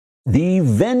The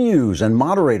venues and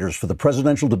moderators for the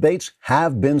presidential debates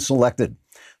have been selected.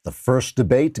 The first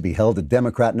debate to be held at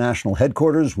Democrat National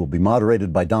Headquarters will be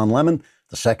moderated by Don Lemon.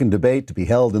 The second debate to be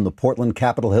held in the Portland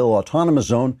Capitol Hill Autonomous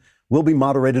Zone will be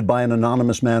moderated by an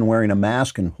anonymous man wearing a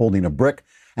mask and holding a brick.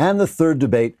 And the third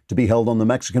debate to be held on the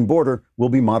Mexican border will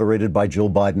be moderated by Jill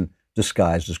Biden,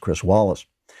 disguised as Chris Wallace.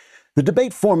 The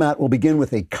debate format will begin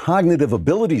with a cognitive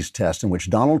abilities test in which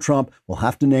Donald Trump will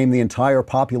have to name the entire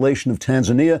population of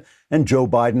Tanzania, and Joe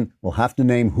Biden will have to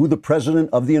name who the president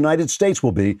of the United States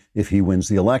will be if he wins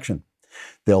the election.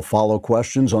 They'll follow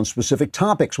questions on specific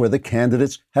topics where the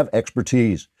candidates have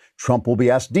expertise. Trump will be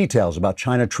asked details about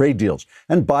China trade deals,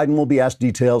 and Biden will be asked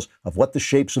details of what the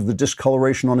shapes of the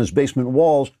discoloration on his basement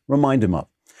walls remind him of.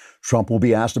 Trump will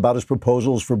be asked about his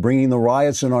proposals for bringing the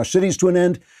riots in our cities to an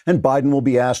end, and Biden will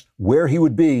be asked where he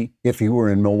would be if he were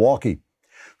in Milwaukee.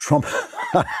 Trump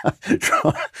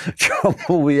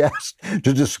will be asked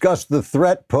to discuss the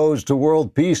threat posed to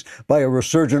world peace by a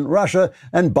resurgent Russia,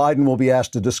 and Biden will be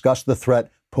asked to discuss the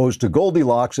threat posed to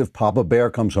Goldilocks if Papa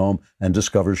Bear comes home and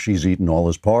discovers she's eaten all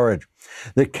his porridge.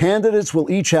 The candidates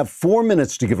will each have 4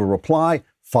 minutes to give a reply,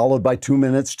 followed by 2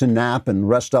 minutes to nap and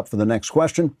rest up for the next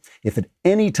question. If at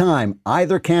any time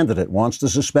either candidate wants to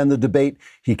suspend the debate,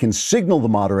 he can signal the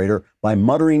moderator by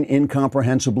muttering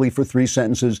incomprehensibly for 3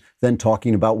 sentences, then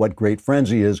talking about what great friends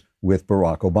he is with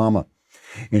Barack Obama.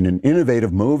 In an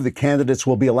innovative move, the candidates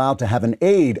will be allowed to have an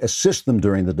aide assist them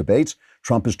during the debates.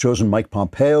 Trump has chosen Mike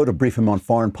Pompeo to brief him on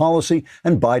foreign policy,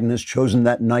 and Biden has chosen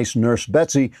that nice nurse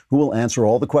Betsy, who will answer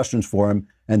all the questions for him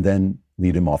and then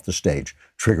lead him off the stage.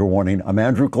 Trigger warning, I'm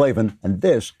Andrew Klavan, and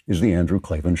this is The Andrew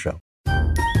Klavan Show.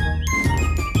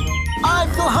 I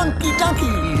feel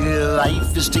hunky-dunky,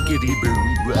 life is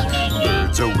tickety-boo.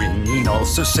 Birds are winging,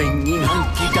 also singing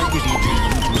hunky-dunky-doo.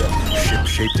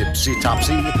 Ship-shaped,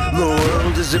 ipsy-topsy, the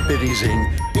world is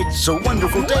zippity-zing. It's a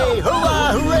wonderful day,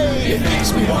 hurrah, hooray! It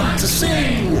makes me want to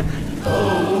sing.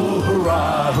 Oh,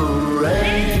 hurrah,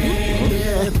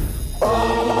 hooray!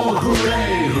 Oh,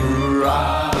 hooray,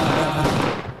 hurrah!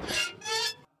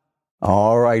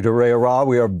 All right, hooray, hurrah.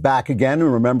 We are back again.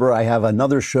 And remember, I have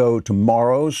another show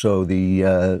tomorrow, so the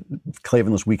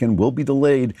Klavanless Weekend will be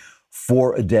delayed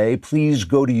for a day. Please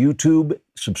go to YouTube,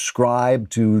 subscribe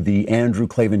to the Andrew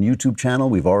Klavan YouTube channel.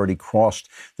 We've already crossed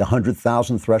the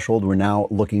 100,000 threshold. We're now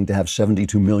looking to have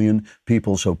 72 million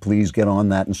people, so please get on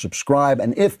that and subscribe.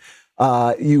 And if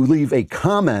you leave a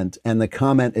comment and the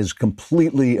comment is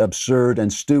completely absurd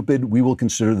and stupid, we will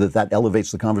consider that that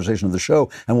elevates the conversation of the show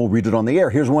and we'll read it on the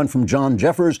air. Here's one from John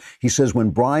Jeffers. He says,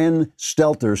 when Brian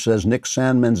Stelter says Nick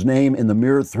Sandman's name in the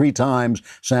mirror 3 times,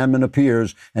 Sandman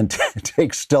appears and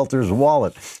takes Stelter's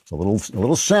wallet. It's a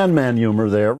little Sandman humor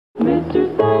there.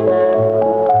 Mr.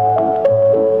 Sandman,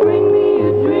 bring me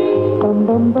a dream. Bum,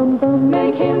 bum, bum, bum.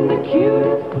 Make him the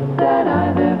cutest that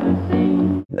I've ever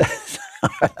seen.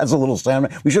 That's a little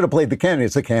Sandman. We should have played the Candy.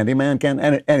 It's the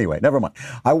Candyman. Anyway, never mind.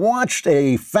 I watched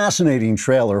a fascinating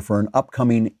trailer for an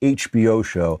upcoming HBO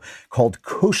show called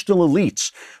Coastal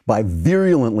Elites by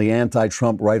virulently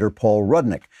anti-Trump writer Paul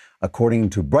Rudnick. According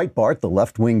to Breitbart, the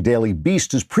left-wing Daily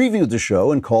Beast has previewed the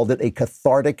show and called it a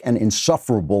cathartic and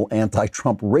insufferable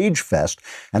anti-Trump rage fest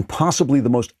and possibly the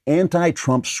most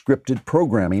anti-Trump scripted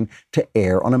programming to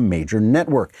air on a major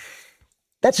network.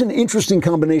 That's an interesting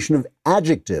combination of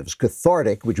adjectives: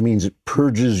 cathartic, which means it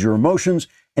purges your emotions,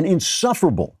 and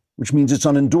insufferable, which means it's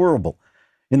unendurable.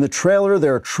 In the trailer,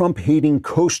 there are Trump-hating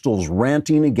coastals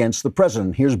ranting against the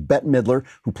president. Here's Bette Midler,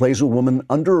 who plays a woman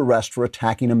under arrest for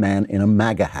attacking a man in a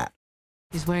MAGA hat.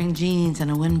 He's wearing jeans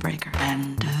and a windbreaker.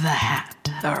 And the hat,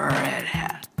 the red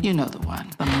hat. You know the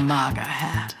one, the MAGA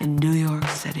hat in New York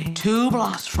City. 2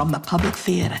 blocks from the Public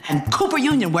Theater and Cooper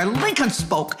Union, where Lincoln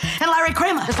spoke. And Larry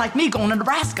Kramer, just like me, going to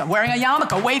Nebraska, wearing a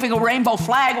yarmulke, waving a rainbow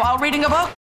flag while reading a book.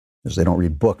 Because they don't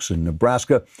read books in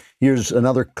Nebraska. Here's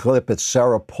another clip. It's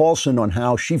Sarah Paulson on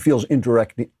how she feels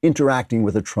interacting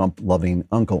with a Trump-loving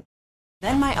uncle.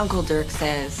 Then my Uncle Dirk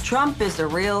says, Trump is a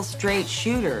real straight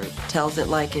shooter, tells it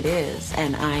like it is,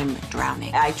 and I'm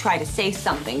drowning. I try to say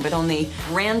something, but only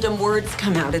random words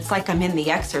come out. It's like I'm in The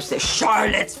Exorcist.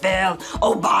 Charlottesville,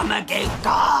 Obamagate,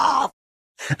 golf.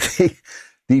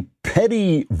 The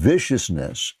petty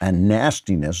viciousness and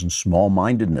nastiness and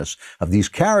small-mindedness of these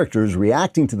characters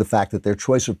reacting to the fact that their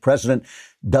choice of president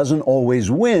doesn't always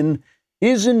win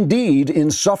is indeed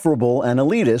insufferable and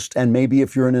elitist, and maybe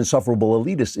if you're an insufferable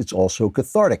elitist, it's also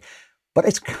cathartic. But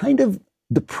it's kind of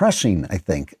depressing, I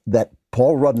think, that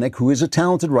Paul Rudnick, who is a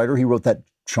talented writer, he wrote that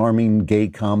charming gay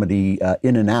comedy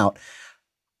In and Out,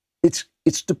 it's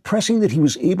depressing that he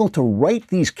was able to write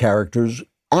these characters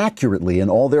accurately in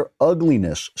all their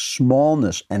ugliness,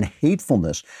 smallness, and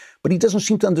hatefulness. But he doesn't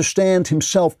seem to understand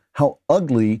himself how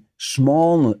ugly,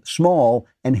 small,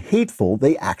 and hateful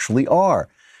they actually are.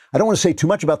 I don't want to say too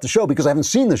much about the show because I haven't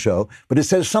seen the show, but it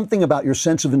says something about your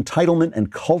sense of entitlement and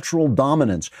cultural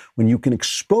dominance when you can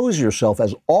expose yourself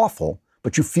as awful,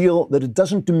 but you feel that it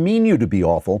doesn't demean you to be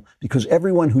awful because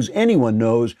everyone who's anyone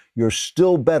knows you're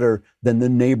still better than the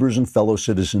neighbors and fellow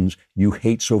citizens you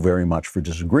hate so very much for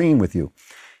disagreeing with you.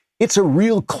 It's a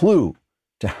real clue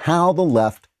to how the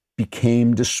left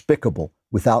became despicable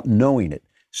without knowing it,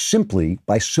 simply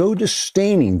by so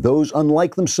disdaining those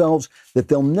unlike themselves that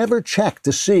they'll never check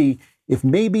to see if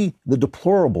maybe the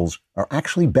deplorables are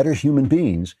actually better human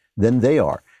beings than they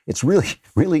are. It's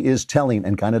really is telling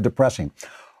and kind of depressing.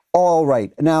 All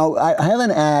right. Now, I have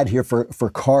an ad here for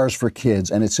Cars for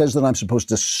Kids, and it says that I'm supposed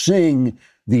to sing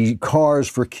the Cars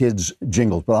for Kids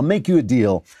jingles, but I'll make you a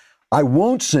deal. I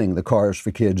won't sing the Cars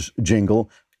for Kids jingle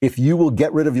if you will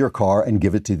get rid of your car and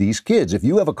give it to these kids. If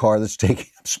you have a car that's taking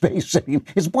up space,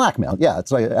 it's blackmail. Yeah,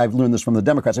 I've learned this from the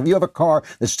Democrats. If you have a car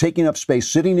that's taking up space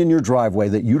sitting in your driveway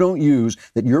that you don't use,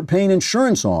 that you're paying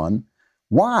insurance on,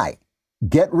 why?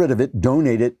 Get rid of it,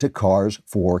 donate it to Cars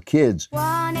for Kids.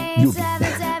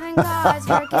 1-877 Cars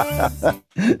for Kids.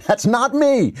 That's not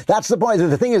me. That's the point.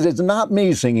 The thing is, it's not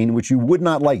me singing, which you would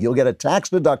not like. You'll get a tax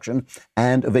deduction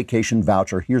and a vacation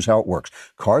voucher. Here's how it works.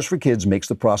 Cars for Kids makes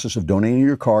the process of donating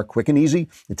your car quick and easy.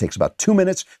 It takes about 2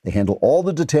 minutes. They handle all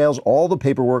the details, all the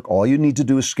paperwork. All you need to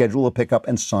do is schedule a pickup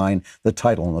and sign the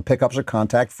title. And the pickups are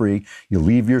contact-free. You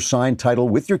leave your signed title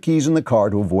with your keys in the car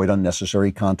to avoid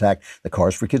unnecessary contact. The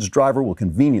Cars for Kids driver will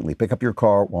conveniently pick up your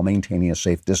car while maintaining a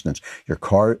safe distance. Your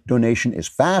car donation is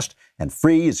fast and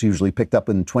free. It's usually picked up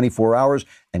in 24 hours,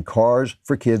 and Cars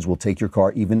for Kids will take your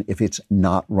car even if it's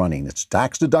not running. It's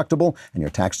tax deductible, and your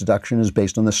tax deduction is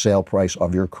based on the sale price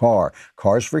of your car.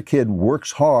 Cars for Kids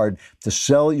works hard to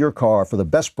sell your car for the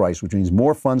best price, which means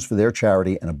more funds for their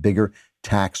charity and a bigger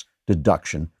tax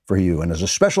deduction for you. And as a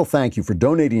special thank you for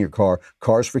donating your car,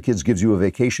 Cars for Kids gives you a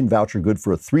vacation voucher good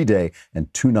for a 3-day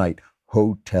and 2-night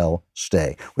hotel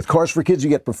stay. With Cars for Kids, you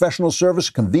get professional service,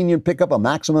 convenient pickup, a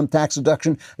maximum tax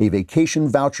deduction, a vacation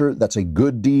voucher. That's a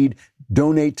good deed.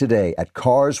 Donate today at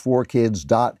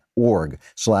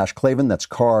carsforkids.org/Klavan. That's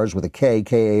cars with a K,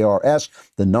 K-A-R-S,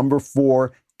 the number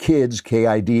 4, kids,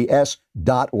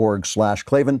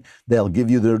 KIDS.org/Klavan. They'll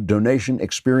give you the donation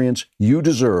experience you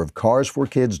deserve.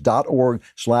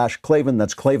 carsforkids.org/Klavan.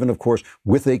 That's Klavan, of course,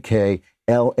 with a K,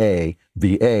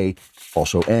 L-A-V-A,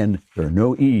 also N. There are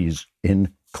no E's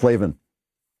in Klavan.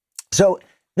 So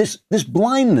this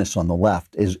blindness on the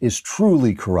left is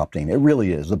truly corrupting. It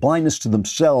really is. The blindness to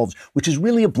themselves, which is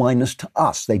really a blindness to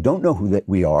us. They don't know who that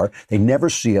we are. They never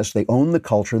see us. They own the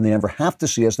culture, and they never have to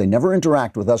see us. They never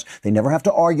interact with us. They never have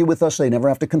to argue with us. They never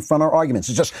have to confront our arguments.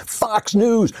 It's just Fox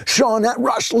News, Sean,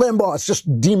 Rush Limbaugh. It's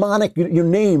just demonic. Your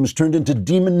names turned into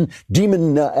demon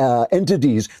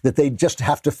entities that they just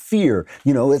have to fear.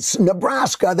 You know, it's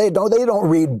Nebraska. They don't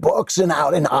read books, and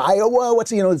out in Iowa.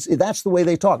 That's the way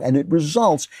they talk, and it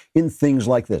results in things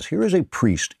like this. Here is a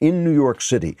priest in New York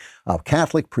City, a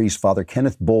Catholic priest, Father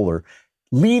Kenneth Bowler,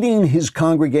 leading his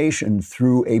congregation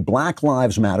through a Black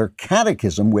Lives Matter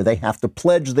catechism where they have to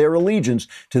pledge their allegiance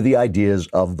to the ideas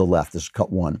of the left. This is cut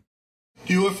 1.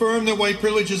 Do you affirm that white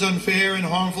privilege is unfair and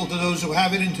harmful to those who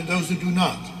have it and to those who do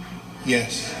not?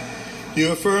 Yes. Do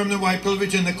you affirm that white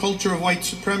privilege and the culture of white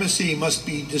supremacy must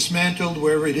be dismantled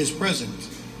wherever it is present?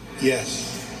 Yes.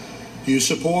 Do you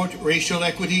support racial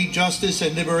equity, justice,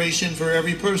 and liberation for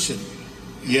every person?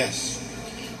 Yes.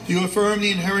 Do you affirm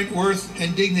the inherent worth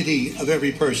and dignity of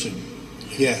every person?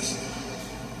 Yes.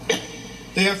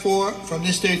 Therefore, from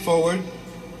this day forward,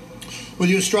 will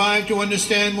you strive to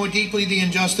understand more deeply the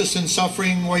injustice and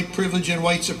suffering white privilege and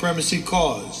white supremacy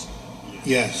cause?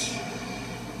 Yes.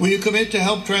 Will you commit to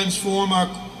help transform our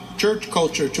church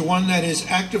culture to one that is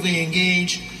actively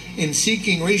engaged in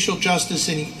seeking racial justice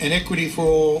and equity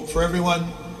for everyone?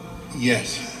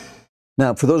 Yes.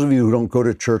 Now, for those of you who don't go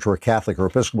to church or a Catholic or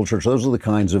Episcopal church, those are the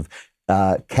kinds of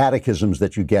catechisms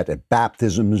that you get at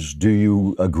baptisms. Do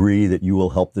you agree that you will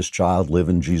help this child live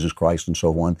in Jesus Christ, and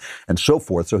so on and so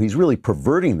forth? So he's really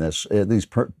perverting this. He's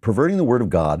perverting the Word of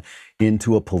God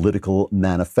into a political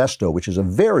manifesto, which is a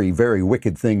very, very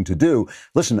wicked thing to do.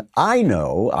 Listen, I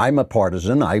know I'm a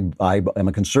partisan. I am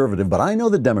a conservative, but I know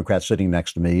the Democrat sitting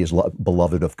next to me is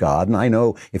beloved of God. And I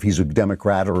know if he's a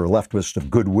Democrat or a leftist of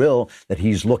goodwill, that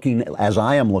he's looking, as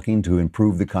I am looking, to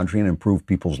improve the country and improve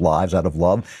people's lives out of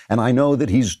love. And I know that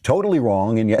he's totally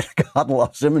wrong, and yet God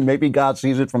loves him, and maybe God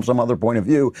sees it from some other point of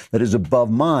view that is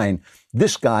above mine.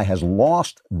 This guy has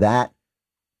lost that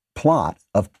plot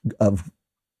of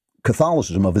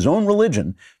Catholicism, of his own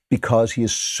religion, because he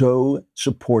is so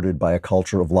supported by a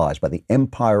culture of lies, by the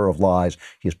empire of lies.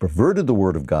 He has perverted the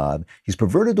word of God. He's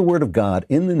perverted the word of God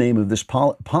in the name of this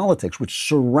politics, which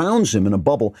surrounds him in a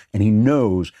bubble, and he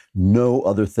knows no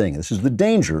other thing. This is the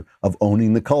danger of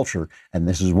owning the culture, and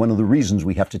this is one of the reasons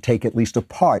we have to take at least a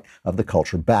part of the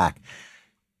culture back.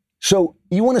 So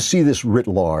you want to see this writ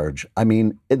large. I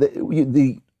mean,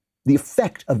 the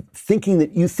effect of thinking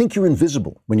that you think you're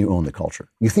invisible when you own the culture.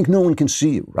 You think no one can see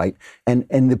you, right? And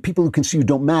the people who can see you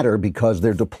don't matter because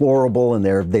they're deplorable and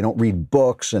they don't read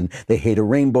books and they hate a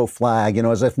rainbow flag,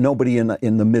 as if nobody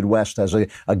in the Midwest has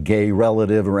a gay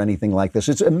relative or anything like this.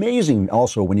 It's amazing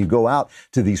also when you go out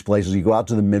to these places, you go out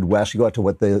to the Midwest, you go out to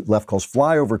what the left calls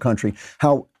flyover country,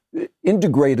 how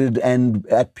integrated and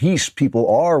at peace people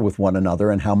are with one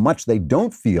another and how much they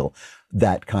don't feel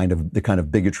the kind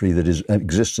of bigotry that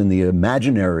exists in the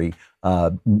imaginary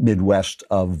Midwest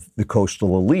of the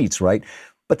coastal elites, right?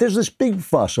 But there's this big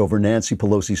fuss over Nancy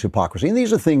Pelosi's hypocrisy. And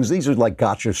these are like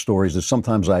gotcha stories that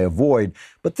sometimes I avoid.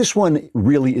 But this one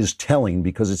really is telling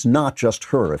because it's not just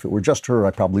her. If it were just her,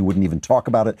 I probably wouldn't even talk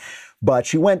about it. But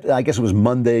she went, I guess it was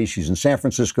Monday. She's in San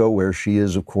Francisco, where she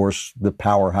is, of course, the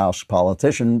powerhouse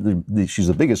politician. She's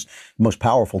the biggest, most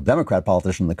powerful Democrat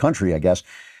politician in the country, I guess.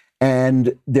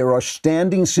 And there are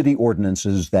standing city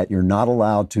ordinances that you're not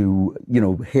allowed to,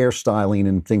 hairstyling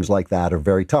and things like that are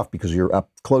very tough because you're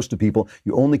up close to people.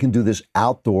 You only can do this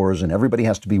outdoors and everybody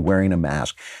has to be wearing a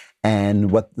mask. And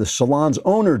what the salon's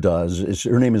owner does is,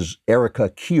 her name is Erica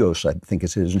Kios, I think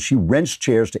it is, and she rents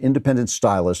chairs to independent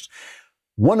stylists.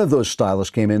 One of those stylists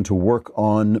came in to work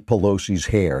on Pelosi's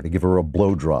hair to give her a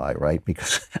blow dry, right?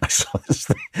 Because I saw this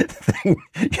thing,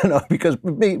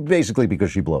 basically because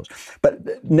she blows.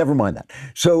 But never mind that.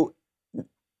 So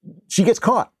she gets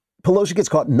caught. Pelosi gets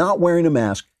caught not wearing a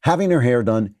mask, having her hair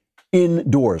done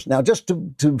indoors. Now, just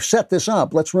to set this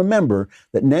up, let's remember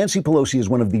that Nancy Pelosi is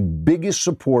one of the biggest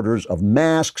supporters of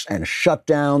masks and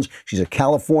shutdowns. She's a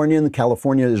Californian.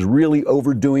 California is really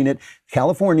overdoing it.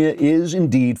 California is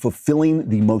indeed fulfilling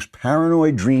the most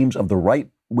paranoid dreams of the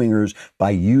right-wingers by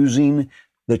using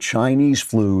the Chinese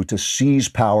flu to seize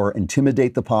power,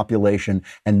 intimidate the population,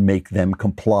 and make them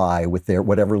comply with their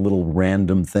whatever little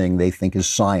random thing they think is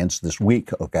science this week,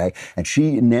 okay? And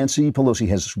Nancy Pelosi,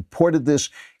 has supported this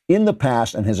in the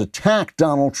past and has attacked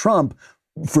Donald Trump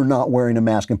for not wearing a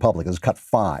mask in public. It's cut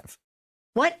 5.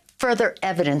 What further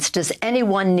evidence does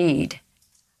anyone need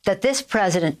that this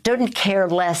president didn't care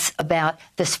less about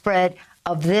the spread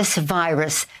of this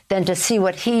virus than to see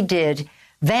what he did,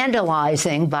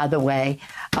 vandalizing, by the way,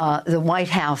 the White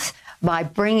House by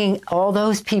bringing all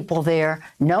those people there,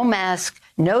 no mask,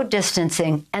 no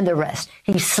distancing, and the rest.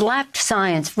 He slapped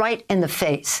science right in the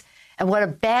face. And what a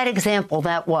bad example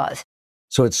that was.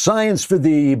 So it's science for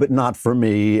thee, but not for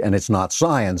me, and it's not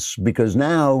science, because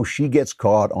now she gets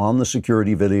caught on the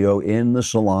security video in the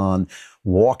salon,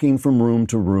 walking from room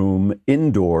to room,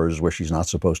 indoors, where she's not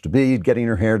supposed to be, getting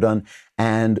her hair done,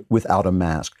 and without a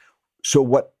mask. So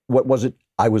what was it?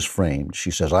 I was framed. She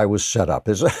says, I was set up.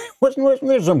 Wasn't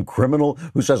there some criminal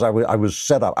who says I was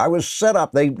set up? I was set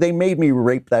up. They made me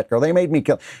rape that girl. They made me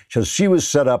kill. So she was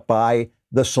set up by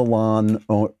the salon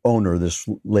owner, this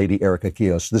lady, Erica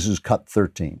Kios. This is cut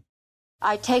 13.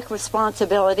 I take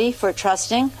responsibility for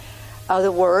trusting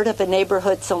the word of a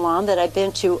neighborhood salon that I've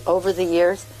been to over the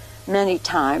years many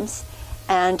times,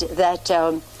 and that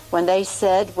when they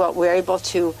said, well, we're able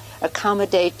to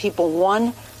accommodate people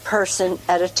one person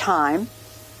at a time,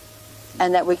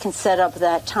 and that we can set up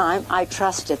that time, I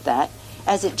trusted that.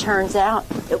 As it turns out,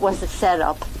 it was a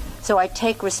setup. So I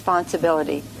take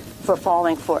responsibility for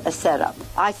falling for a setup.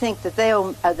 I think that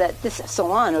that this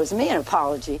salon owes me an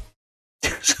apology.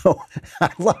 So I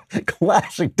love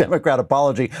classic Democrat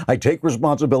apology. I take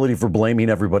responsibility for blaming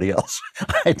everybody else.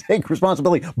 I take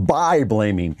responsibility by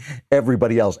blaming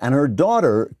everybody else. And her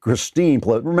daughter, Christine,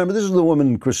 remember, this is the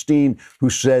woman, Christine, who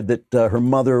said that her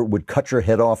mother would cut your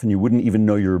head off and you wouldn't even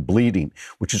know you're bleeding,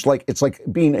 which is like, it's like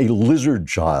being a lizard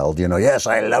child. Yes,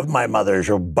 I love my mother.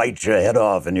 She'll bite your head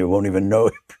off and you won't even know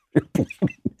you're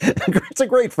bleeding. It's a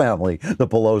great family, the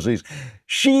Pelosi's.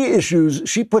 She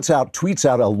tweets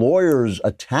out a lawyer's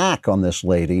attack on this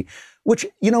lady, which,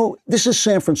 this is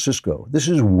San Francisco. This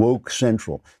is woke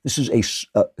central. This is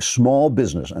a small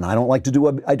business. And I don't like to do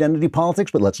identity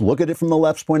politics, but let's look at it from the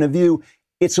left's point of view.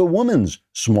 It's a woman's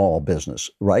small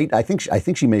business, right? I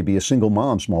think she may be a single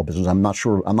mom small business. I'm not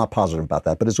sure. I'm not positive about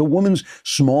that, but it's a woman's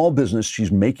small business.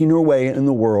 She's making her way in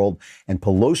the world. And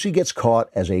Pelosi gets caught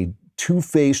as a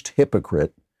two-faced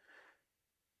hypocrite.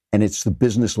 And it's the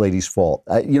business lady's fault.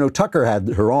 Tucker had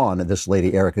her on, this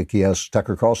lady, Erica Kios,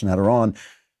 Tucker Carlson had her on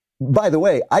by the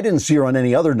way, I didn't see her on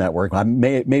any other network.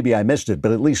 Maybe I missed it,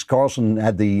 but at least Carlson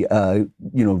had the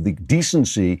the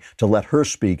decency to let her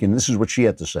speak, and this is what she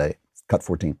had to say. Cut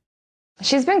 14.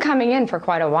 She's been coming in for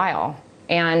quite a while,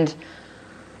 and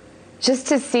just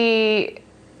to see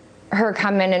her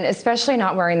come in, and especially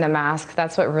not wearing the mask,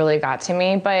 that's what really got to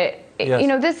me. But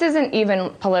yes. This isn't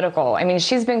even political. I mean,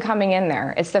 she's been coming in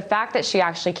there. It's the fact that she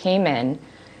actually came in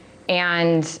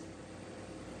and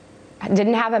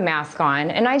didn't have a mask on.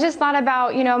 And I just thought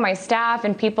about, my staff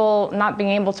and people not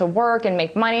being able to work and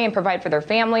make money and provide for their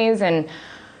families. And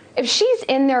if she's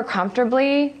in there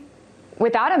comfortably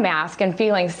without a mask and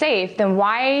feeling safe, then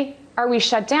why are we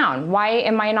shut down? Why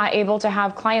am I not able to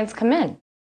have clients come in?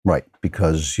 Right,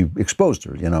 because you exposed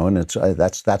her, and it's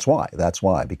that's why. That's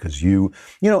why, because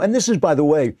and this is, by the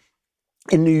way,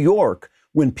 in New York,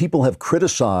 when people have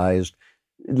criticized,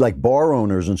 like bar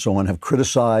owners and so on, have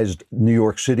criticized New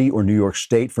York City or New York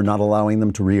State for not allowing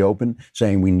them to reopen,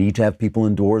 saying we need to have people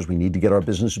indoors, we need to get our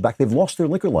businesses back. They've lost their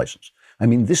liquor license. I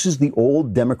mean, this is the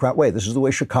old Democrat way. This is the way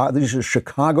these are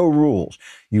Chicago rules.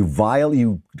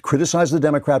 You criticize the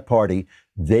Democrat Party,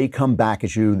 they come back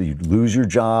at you. You lose your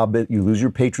job, you lose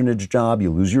your patronage job,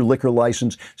 you lose your liquor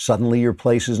license. Suddenly your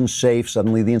place isn't safe.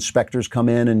 Suddenly the inspectors come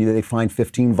in and they find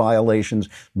 15 violations.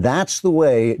 That's the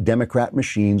way Democrat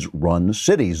machines run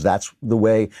cities. That's the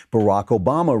way Barack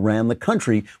Obama ran the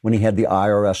country when he had the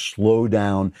IRS slow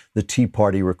down the Tea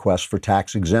Party requests for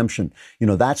tax exemption.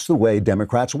 That's the way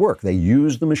Democrats work. They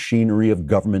use the machinery of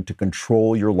government to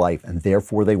control your life, and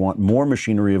therefore they want more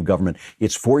machinery of government.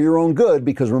 It's for your own good,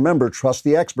 because remember, trust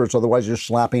the experts, otherwise you're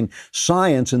slapping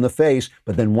science in the face.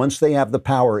 But then once they have the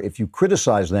power, if you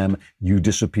criticize them, you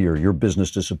disappear. Your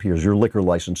business disappears. Your liquor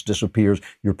license disappears.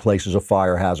 Your place is a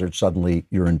fire hazard. Suddenly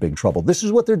you're in big trouble. This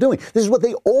is what they're doing. This is what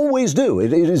they always do.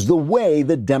 It is the way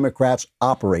that Democrats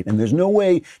operate. And there's no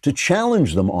way to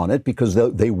challenge them on it, because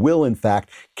they will, in fact,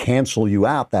 cancel you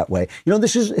out that way.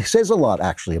 This says a lot,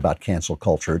 actually, about cancel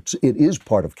culture. It is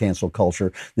part of cancel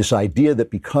culture, this idea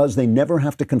that because they never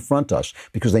have to confront us,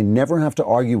 because they never have to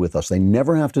argue with us, they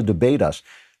never have to debate us,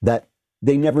 that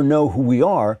they never know who we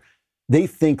are. They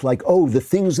think like, the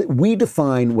things that we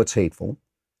define what's hateful.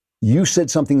 You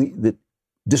said something that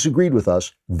disagreed with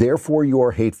us, therefore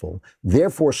you're hateful,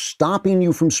 therefore stopping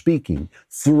you from speaking,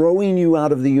 throwing you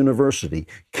out of the university,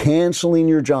 canceling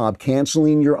your job,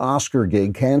 canceling your Oscar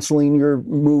gig, canceling your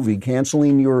movie,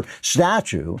 canceling your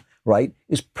statue, right,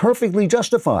 is perfectly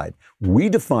justified. We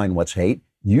define what's hate.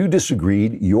 You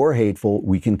disagreed, you're hateful,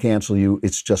 we can cancel you.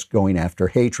 It's just going after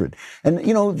hatred. And,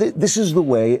 this is the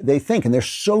way they think. And they're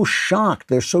so shocked.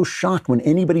 They're so shocked when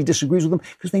anybody disagrees with them,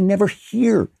 because they never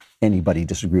hear anybody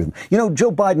disagree with them.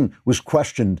 Joe Biden was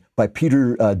questioned by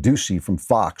Peter Doocy from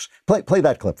Fox. Play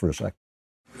that clip for a sec.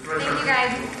 Thank you,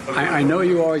 guys. I know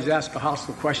you always ask a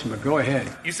hostile question, but go ahead.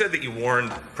 You said that you warned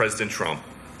President Trump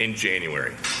in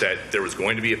January that there was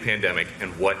going to be a pandemic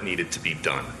and what needed to be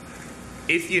done.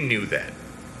 If you knew that,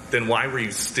 then why were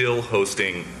you still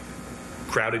hosting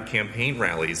crowded campaign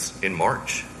rallies in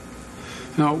March?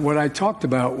 No, what I talked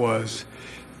about was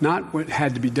not what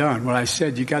had to be done. What I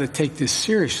said, you got to take this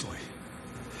seriously.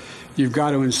 You've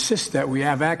got to insist that we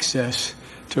have access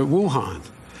to Wuhan.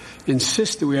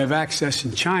 Insist that we have access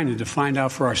in China to find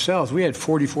out for ourselves. We had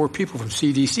 44 people from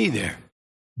CDC there.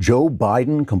 Joe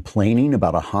Biden complaining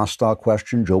about a hostile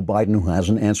question. Joe Biden, who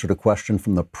hasn't answered a question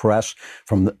from the press,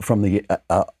 from the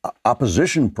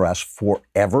opposition press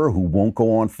forever, who won't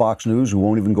go on Fox News, who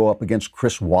won't even go up against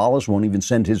Chris Wallace, won't even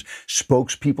send his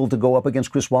spokespeople to go up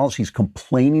against Chris Wallace. He's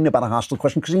complaining about a hostile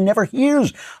question because he never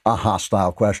hears a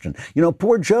hostile question.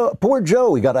 Poor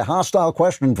Joe, he got a hostile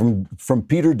question from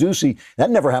Peter Doocy. That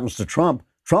never happens to Trump.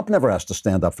 Trump never has to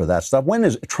stand up for that stuff. When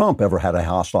has Trump ever had a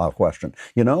hostile question?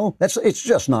 It's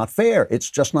just not fair.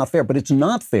 It's just not fair. But it's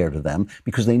not fair to them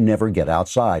because they never get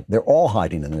outside. They're all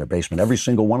hiding in their basement, every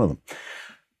single one of them.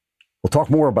 We'll talk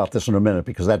more about this in a minute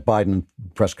because that Biden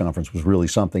press conference was really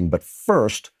something. But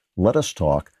first, let us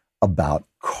talk about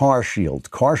CarShield.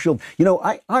 CarShield,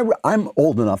 I'm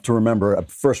old enough to remember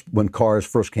first when cars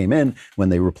first came in, when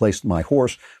they replaced my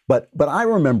horse. But I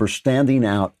remember standing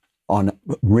out on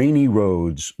rainy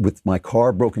roads with my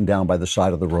car broken down by the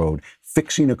side of the road,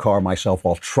 fixing a car myself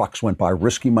while trucks went by,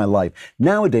 risking my life.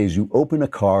 Nowadays, you open a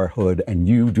car hood and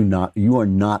you are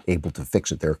not able to fix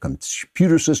it. There are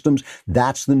computer systems.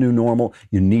 That's the new normal.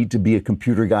 You need to be a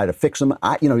computer guy to fix them.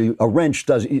 A wrench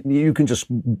you can just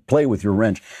play with your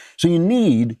wrench. So you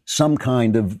need some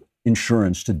kind of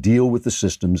insurance to deal with the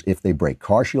systems if they break.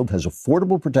 CarShield has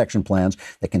affordable protection plans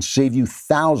that can save you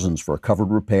thousands for a covered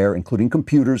repair, including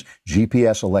computers,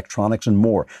 GPS, electronics, and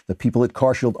more. The people at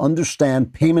CarShield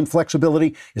understand payment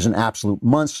flexibility is an absolute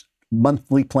must,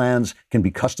 monthly plans can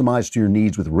be customized to your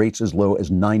needs with rates as low as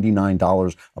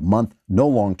 $99 a month. No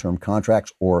long-term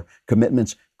contracts or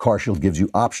commitments. CarShield gives you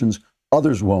options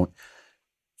others won't.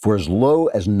 For as low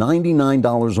as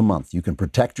 $99 a month, you can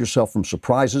protect yourself from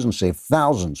surprises and save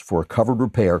thousands for a covered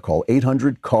repair. Call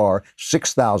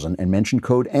 800-CAR-6000 and mention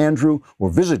code Andrew, or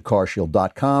visit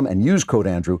carshield.com and use code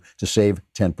Andrew to save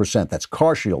 10%. That's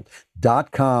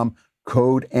carshield.com,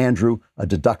 code Andrew. A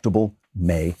deductible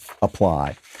may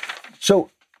apply. So,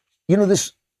 you know,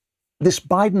 this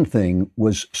Biden thing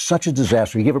was such a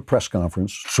disaster. He gave a press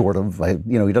conference, sort of.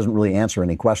 He doesn't really answer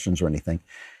any questions or anything.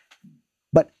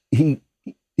 But he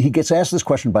gets asked this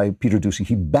question by Peter Doocy.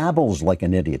 He babbles like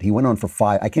an idiot. He went on for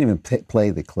I can't even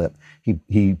play the clip.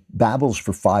 He babbles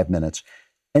for 5 minutes.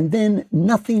 And then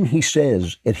nothing he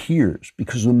says adheres,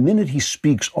 because the minute he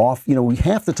speaks off,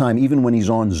 half the time, even when he's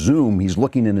on Zoom, he's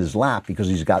looking in his lap because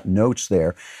he's got notes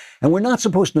there. And we're not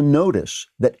supposed to notice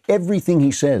that everything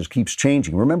he says keeps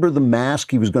changing. Remember the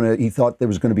mask? He thought there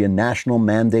was going to be a national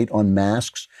mandate on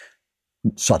masks.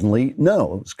 Suddenly,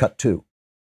 no, it's cut to.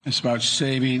 It's about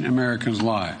saving Americans'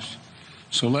 lives.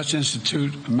 So let's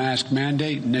institute a mask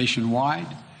mandate nationwide,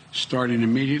 starting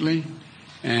immediately,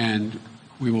 and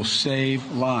we will save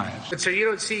lives. But so you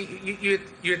don't see, you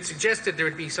had suggested there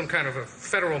would be some kind of a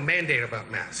federal mandate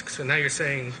about masks. So now you're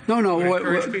saying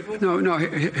encourage people? No,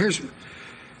 here's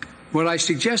what I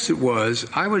suggested was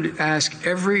I would ask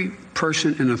every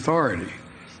person in authority.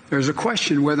 There's a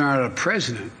question whether or not a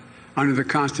president under the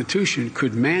Constitution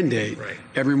could mandate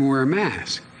everyone wear a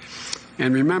mask.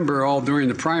 And remember, all during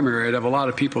the primary, I'd have a lot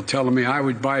of people telling me I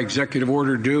would, by executive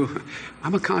order, do.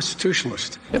 I'm a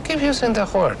constitutionalist. You keep using the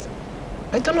word.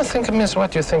 I don't think it means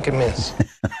what you think it means.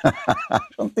 I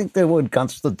don't think the word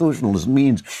constitutionalist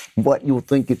means what you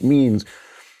think it means.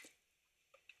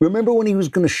 Remember when he was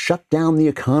going to shut down the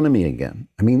economy again?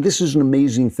 I mean, this is an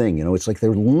amazing thing. It's like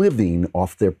they're living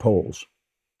off their polls.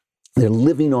 They're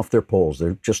living off their polls.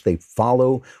 They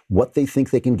follow what they think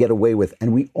they can get away with.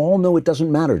 And we all know it doesn't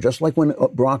matter. Just like when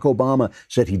Barack Obama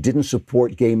said he didn't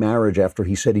support gay marriage after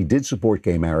he said he did support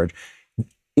gay marriage,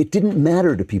 it didn't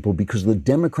matter to people because the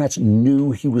Democrats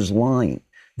knew he was lying.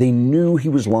 They knew he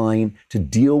was lying to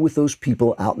deal with those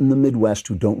people out in the Midwest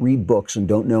who don't read books and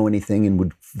don't know anything and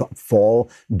would fall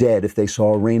dead if they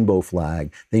saw a rainbow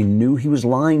flag. They knew he was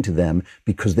lying to them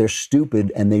because they're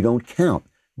stupid and they don't count.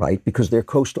 Right? Because they're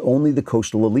only the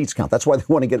coastal elites count. That's why they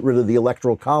want to get rid of the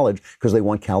Electoral College, because they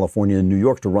want California and New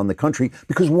York to run the country.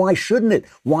 Because why shouldn't it?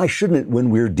 Why shouldn't it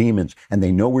when we're demons? And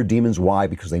they know we're demons. Why?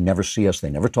 Because they never see us. They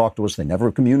never talk to us. They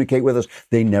never communicate with us.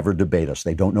 They never debate us.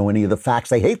 They don't know any of the facts.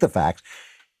 They hate the facts.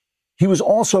 He was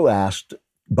also asked,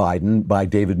 Biden, by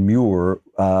David Muir,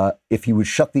 if he would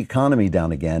shut the economy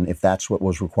down again, if that's what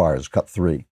was required. It's cut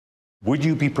 3. Would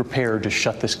you be prepared to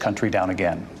shut this country down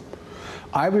again?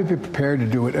 I would be prepared to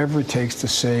do whatever it takes to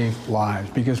save lives,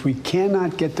 because we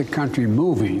cannot get the country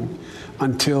moving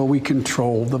until we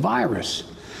control the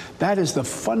virus. That is the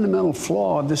fundamental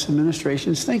flaw of this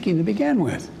administration's thinking to begin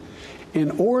with.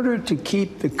 In order to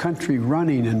keep the country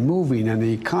running and moving and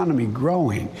the economy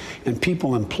growing and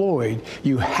people employed,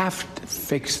 you have to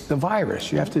fix the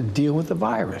virus. You have to deal with the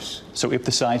virus. So if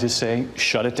the scientists say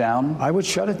shut it down? I would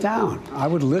shut it down. I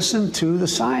would listen to the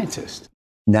scientists.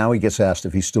 Now he gets asked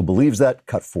if he still believes that.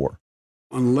 Cut 4.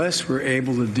 Unless we're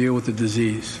able to deal with the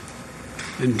disease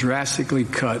and drastically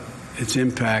cut its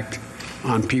impact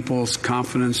on people's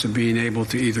confidence of being able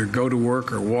to either go to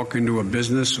work or walk into a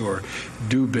business or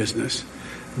do business,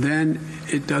 then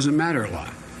it doesn't matter a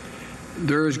lot.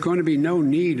 There is going to be no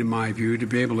need, in my view, to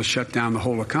be able to shut down the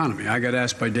whole economy. I got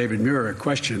asked by David Muir a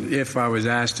question if I was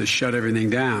asked to shut everything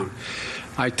down.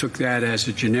 I took that as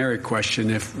a generic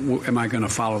question. Am I going to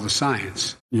follow the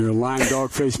science? You're a lying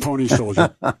dog-faced pony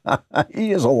soldier.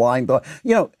 He is a lying dog.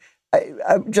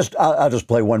 I'll just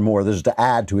play one more. This is to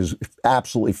add to his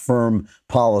absolutely firm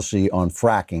policy on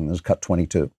fracking. This is cut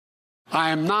 22. I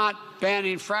am not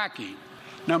banning fracking,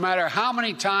 no matter how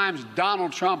many times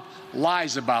Donald Trump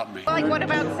lies about me. Like, what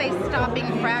about, say, stopping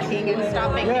fracking and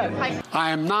stopping the pipe?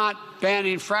 I am not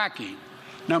banning fracking,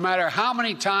 no matter how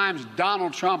many times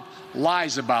Donald Trump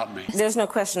lies about me. There's no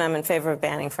question I'm in favor of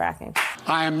banning fracking.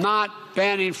 I am not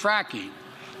banning fracking,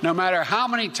 no matter how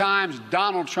many times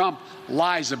Donald Trump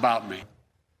lies about me.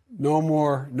 No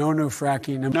new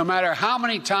fracking, no matter how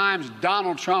many times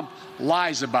Donald Trump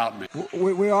lies about me.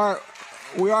 We are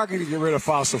going to get rid of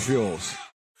fossil fuels.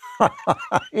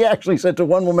 He actually said to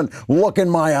one woman, look in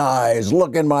my eyes,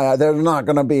 look in my eyes. There's not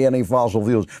going to be any fossil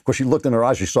fuels. Of course, she looked in her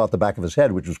eyes. She saw at the back of his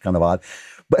head, which was kind of odd.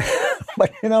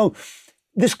 But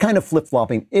this kind of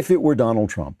flip-flopping, if it were Donald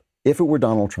Trump,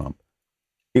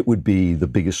 it would be the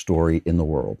biggest story in the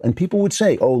world. And people would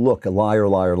say, oh, look, a liar,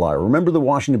 liar, liar. Remember the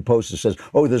Washington Post that says,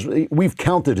 oh, we've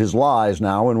counted his lies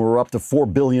now, and we're up to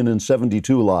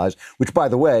 4,072,000,000 lies, which, by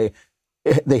the way,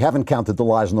 they haven't counted the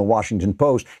lies in the Washington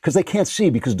Post because they can't see,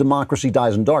 because democracy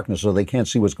dies in darkness, so they can't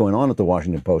see what's going on at the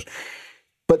Washington Post.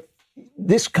 But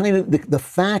this kind of, the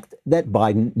fact that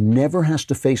Biden never has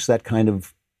to face that kind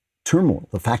of turmoil,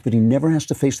 the fact that he never has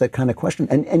to face that kind of question,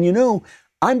 and you know,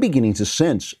 I'm beginning to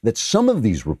sense that some of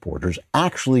these reporters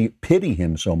actually pity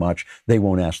him so much they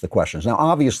won't ask the questions. Now,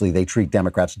 obviously, they treat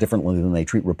Democrats differently than they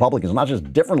treat Republicans. Not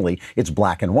just differently, it's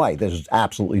black and white. There's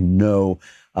absolutely no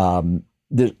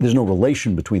there's no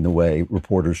relation between the way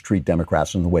reporters treat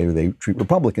Democrats and the way they treat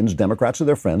Republicans. Democrats are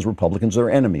their friends. Republicans are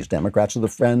their enemies. Democrats are the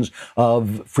friends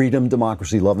of freedom,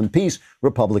 democracy, love, and peace.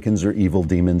 Republicans are evil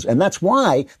demons. And that's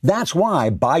why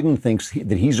Biden thinks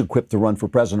that he's equipped to run for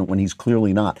president when he's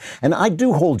clearly not. And I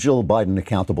do hold Jill Biden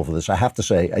accountable for this. I have to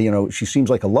say, you know, she seems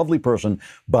like a lovely person,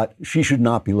 but she should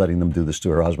not be letting them do this to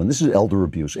her husband. This is elder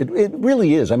abuse. It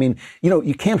really is. I mean, you know,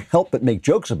 you can't help but make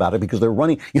jokes about it because they're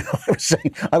running. You know,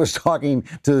 I was talking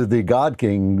to the God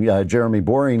King, Jeremy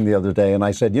Boring, the other day, and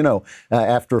I said, you know,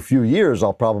 after a few years,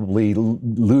 I'll probably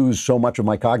lose so much of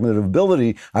my cognitive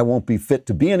ability, I won't be fit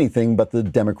to be anything but the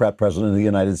Democrat president of the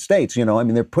United States. You know, I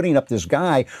mean, they're putting up this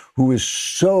guy who is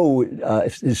so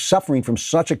is suffering from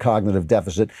such a cognitive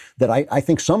deficit that I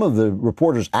think some of the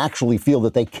reporters actually feel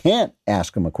that they can't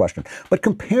ask him a question. But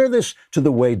compare this to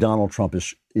the way Donald Trump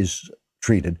is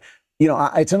treated. You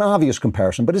know, it's an obvious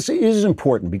comparison, but it is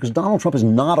important because Donald Trump is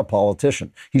not a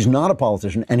politician. He's not a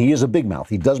politician, and he is a big mouth.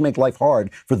 He does make life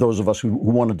hard for those of us who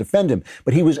want to defend him.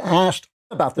 But he was asked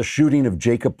about the shooting of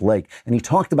Jacob Blake, and he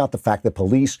talked about the fact that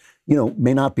police, you know,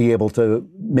 may not be able to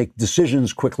make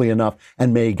decisions quickly enough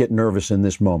and may get nervous in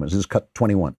this moment. This is cut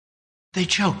 21. They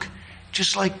choke,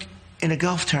 just like in a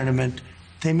golf tournament.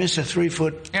 They miss a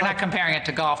 3-foot. You're not comparing it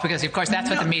to golf because, of course, that's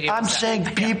what the media. I'm saying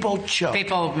people choke.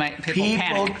 People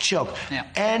panic. Choke. Yeah.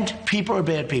 And people are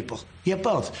bad people. You have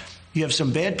both. You have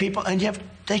some bad people, and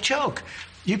they choke.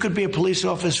 You could be a police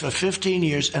officer for 15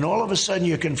 years, and all of a sudden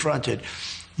you're confronted.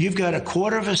 You've got a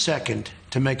quarter of a second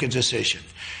to make a decision.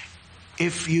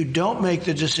 If you don't make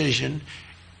the decision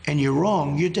and you're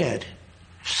wrong, you're dead.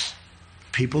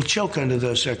 People choke under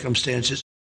those circumstances.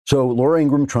 So Laura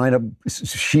Ingraham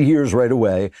she hears right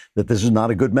away that this is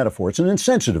not a good metaphor. It's an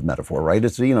insensitive metaphor, right?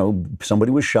 It's, you know, somebody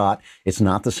was shot. It's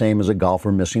not the same as a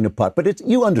golfer missing a putt, but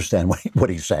you understand what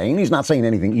he's saying. He's not saying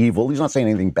anything evil. He's not saying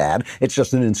anything bad. It's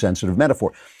just an insensitive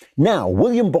metaphor. Now,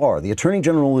 William Barr, the Attorney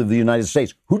General of the United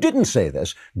States, who didn't say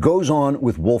this, goes on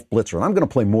with Wolf Blitzer. And I'm going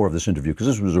to play more of this interview because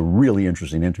this was a really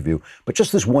interesting interview. But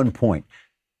just this one point.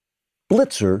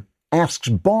 Blitzer asks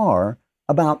Barr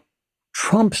about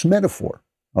Trump's metaphor.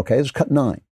 Okay, this is cut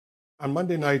 9. On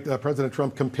Monday night, President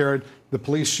Trump compared the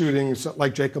police shootings,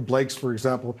 like Jacob Blake's, for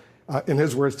example, in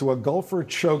his words, to a golfer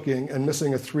choking and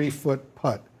missing a 3-foot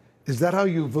putt. Is that how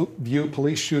you view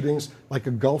police shootings, like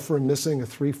a golfer missing a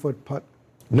 3-foot putt?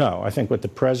 No, I think what the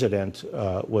president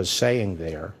was saying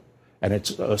there, and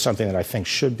it's something that I think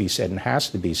should be said and has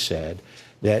to be said,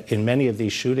 that in many of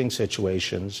these shooting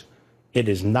situations, it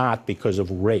is not because of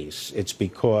race. It's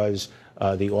because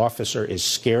the officer is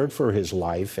scared for his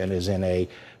life and is in a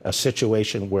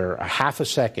situation where a half a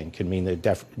second can mean the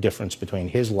difference between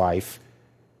his life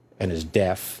and his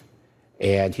death,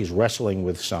 and he's wrestling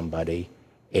with somebody,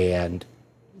 and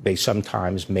they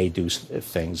sometimes may do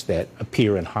things that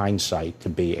appear in hindsight to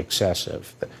be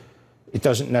excessive. It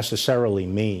doesn't necessarily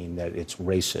mean that it's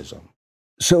racism.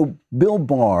 So Bill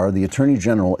Barr, the Attorney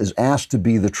General, is asked to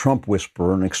be the Trump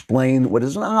whisperer and explain what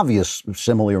is an obvious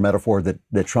simile or metaphor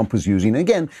that Trump was using.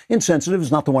 Again, insensitive is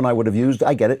not the one I would have used.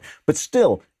 I get it. But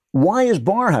still, why is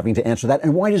Barr having to answer that?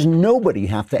 And why does nobody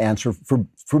have to answer for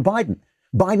Biden?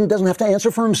 Biden doesn't have to answer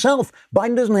for himself.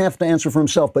 Biden doesn't have to answer for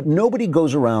himself, but nobody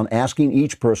goes around asking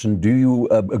each person, do you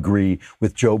agree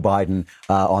with Joe Biden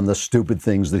on the stupid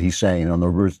things that he's saying, on the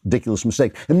ridiculous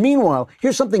mistakes? And meanwhile,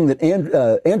 here's something that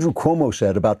Andrew Cuomo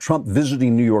said about Trump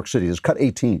visiting New York City. It's cut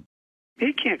 18.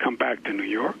 He can't come back to New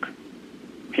York.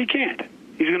 He can't.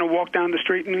 He's going to walk down the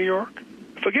street in New York.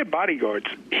 Forget bodyguards.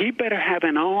 He better have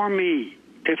an army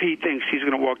if he thinks he's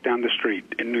going to walk down the street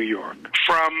in New York.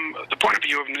 From the point of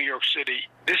view of New York City,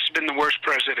 this has been the worst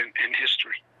president in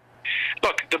history.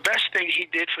 Look, the best thing he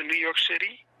did for New York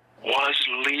City was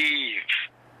leave.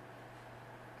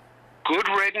 Good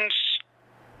riddance.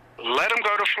 Let him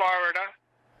go to Florida.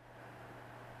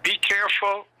 Be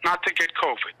careful not to get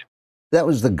COVID. That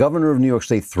was the governor of New York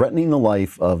State threatening the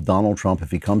life of Donald Trump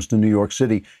if he comes to New York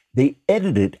City. They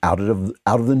edited it out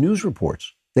of the news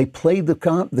reports. They played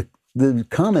the the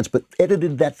comments, but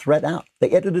edited that threat out. They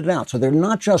edited it out. So they're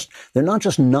not just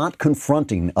not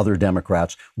confronting other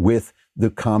Democrats with the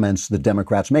comments the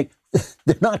Democrats make.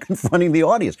 They're not confronting the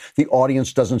audience. The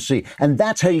audience doesn't see. And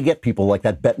that's how you get people like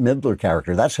that Bette Midler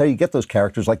character. That's how you get those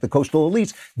characters like the coastal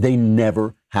elites. They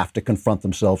never have to confront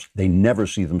themselves. They never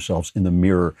see themselves in the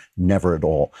mirror. Never at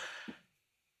all.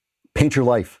 Paint Your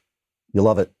Life. You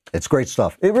love it. It's great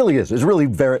stuff. It really is. It's really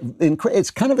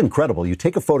it's kind of incredible. You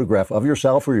take a photograph of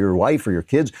yourself or your wife or your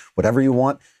kids, whatever you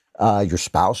want, your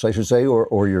spouse, I should say,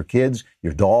 or your kids,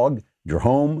 your dog, your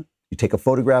home. You take a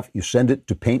photograph, you send it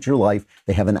to Paint Your Life.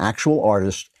 They have an actual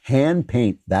artist hand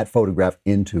paint that photograph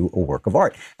into a work of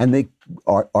art. And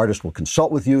artists will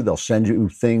consult with you. They'll send you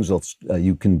things.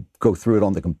 You can go through it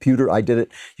on the computer. I did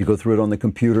it. You go through it on the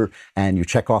computer and you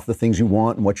check off the things you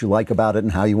want and what you like about it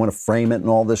and how you want to frame it and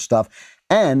all this stuff.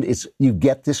 And you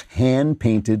get this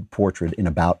hand-painted portrait in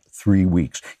about 3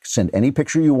 weeks. Send any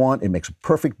picture you want. It makes a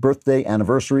perfect birthday,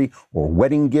 anniversary, or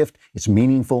wedding gift. It's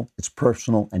meaningful, it's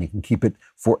personal, and you can keep it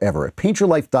forever. At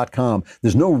paintyourlife.com,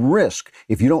 there's no risk.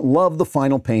 If you don't love the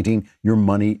final painting, your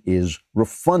money is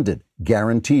refunded,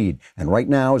 guaranteed. And right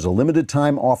now, as a limited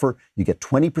time offer, you get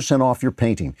 20% off your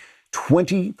painting.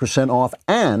 20% off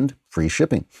and free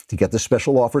shipping. To get this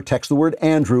special offer, text the word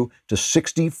Andrew to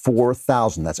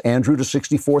 64,000. That's Andrew to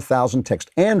 64,000.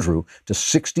 Text Andrew to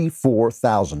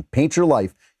 64,000. Paint Your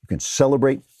Life. You can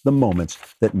celebrate the moments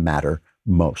that matter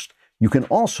most. You can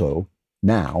also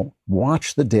now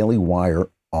watch The Daily Wire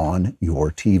on your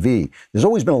TV. There's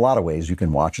always been a lot of ways you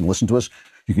can watch and listen to us.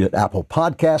 You can get Apple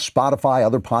Podcasts, Spotify,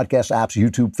 other podcast apps,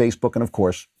 YouTube, Facebook, and of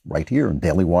course, right here on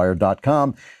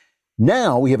dailywire.com.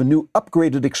 Now we have a new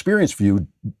upgraded experience for you.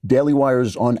 Daily Wire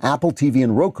is on Apple TV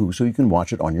and Roku, so you can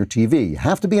watch it on your TV. You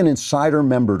have to be an Insider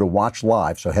member to watch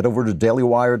live, so head over to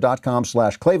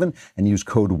dailywire.com/Klavan and use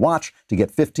code WATCH to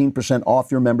get 15% off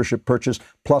your membership purchase,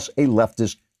 plus a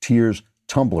Leftist Tears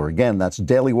tumbler. Again, that's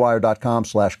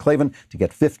dailywire.com/Klavan to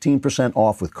get 15%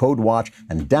 off with code WATCH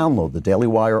and download the Daily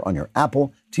Wire on your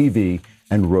Apple TV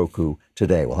and Roku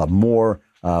today. We'll have more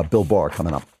Bill Barr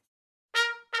coming up.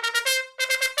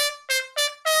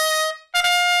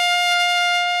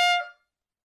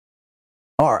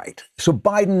 All right. So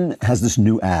Biden has this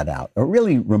new ad out, a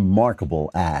really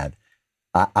remarkable ad,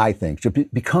 I think,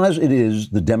 because it is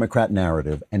the Democrat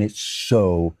narrative and it's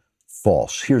so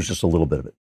false. Here's just a little bit of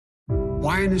it.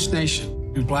 Why in this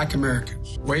nation do Black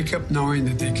Americans wake up knowing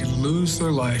that they could lose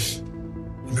their life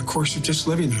in the course of just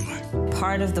living their life?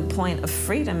 Part of the point of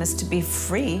freedom is to be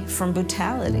free from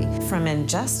brutality, from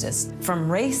injustice, from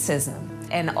racism,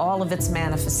 and all of its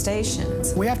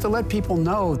manifestations. We have to let people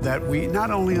know that we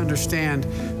not only understand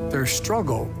their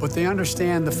struggle, but they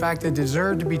understand the fact they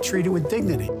deserve to be treated with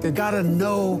dignity. They gotta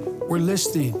know we're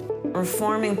listening.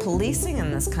 Reforming policing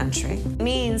in this country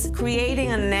means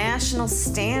creating a national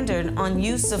standard on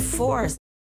use of force.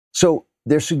 So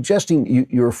they're suggesting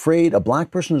you're afraid, a Black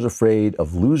person is afraid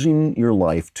of losing your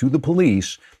life to the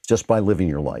police just by living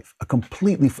your life.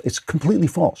 It's completely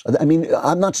false. I mean,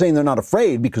 I'm not saying they're not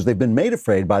afraid because they've been made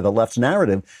afraid by the left's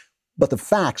narrative, but the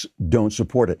facts don't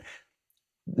support it.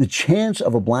 The chance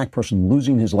of a Black person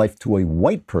losing his life to a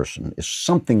white person is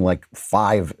something like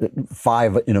 5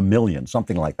 in a million,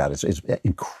 something like that. It's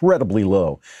incredibly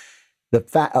low.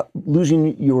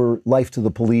 Losing your life to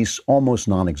the police, almost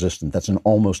non-existent. That's an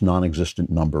almost non-existent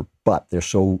number, but they're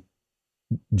so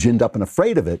ginned up and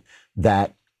afraid of it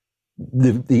that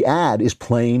the ad is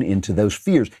playing into those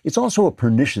fears. It's also a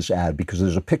pernicious ad because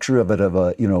there's a picture of it of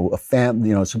a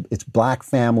family, it's Black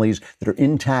families that are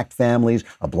intact families,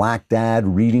 a Black dad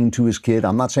reading to his kid.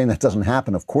 I'm not saying that doesn't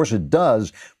happen. Of course it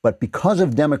does, but because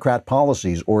of Democrat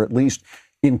policies, or at least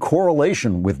in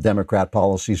correlation with Democrat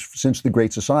policies since the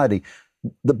Great Society,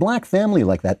 the Black family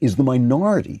like that is the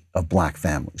minority of Black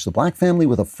families. The Black family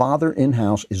with a father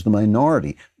in-house is the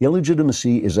minority.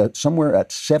 Illegitimacy is somewhere at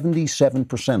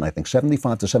 77%, I think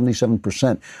 75 to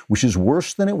 77%, which is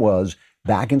worse than it was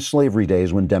back in slavery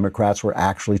days when Democrats were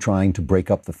actually trying to break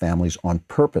up the families on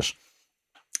purpose.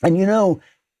 And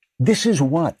this is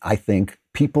what I think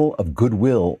people of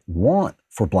goodwill want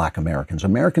for Black Americans,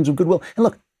 Americans of goodwill. And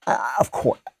look, of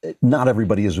course, not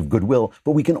everybody is of goodwill,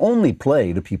 but we can only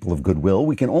play to people of goodwill.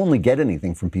 We can only get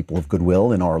anything from people of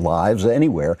goodwill in our lives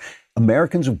anywhere.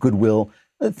 Americans of goodwill,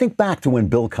 think back to when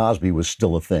Bill Cosby was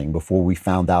still a thing, before we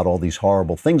found out all these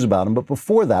horrible things about him. But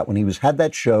before that, when he had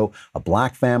that show, a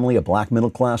Black family, a Black middle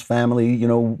class family,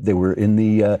 they were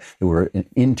they were an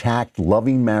intact,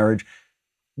 loving marriage.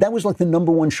 That was like the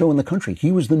 #1 show in the country.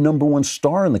 He was the #1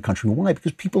 star in the country. Why?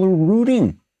 Because people are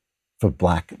rooting for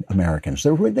black Americans. They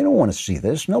don't want to see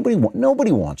this. Nobody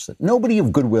wants it. Nobody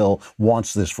of goodwill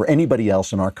wants this for anybody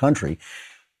else in our country.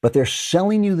 But they're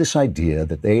selling you this idea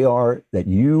that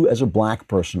you as a black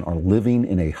person are living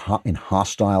in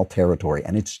hostile territory,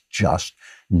 and it's just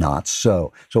not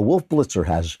so. So Wolf Blitzer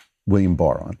has William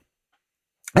Barr on,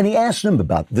 and he asked him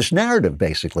about this narrative,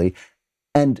 basically,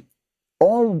 and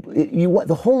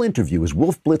the whole interview is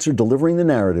Wolf Blitzer delivering the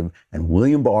narrative and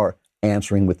William Barr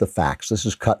answering with the facts. This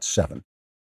is cut 7.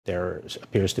 There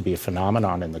appears to be a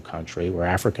phenomenon in the country where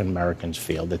African Americans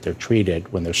feel that they're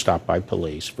treated, when they're stopped by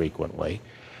police frequently,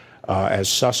 as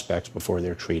suspects before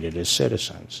they're treated as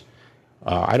citizens.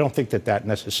 I don't think that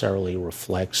necessarily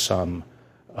reflects some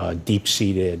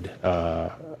deep-seated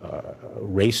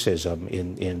racism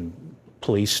in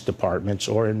police departments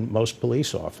or in most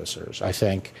police officers. I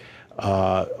think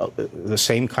the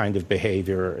same kind of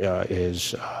behavior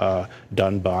is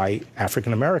done by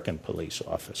African American police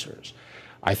officers.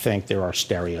 I think there are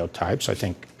stereotypes. I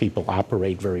think people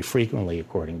operate very frequently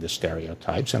according to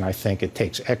stereotypes, and I think it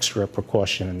takes extra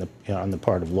precaution on the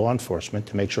part of law enforcement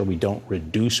to make sure we don't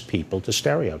reduce people to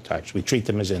stereotypes. We treat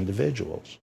them as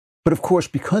individuals. But of course,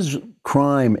 because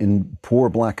crime in poor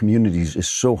black communities is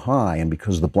so high, and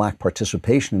because the black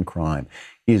participation in crime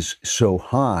is so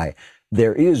high,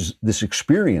 there is this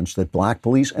experience that black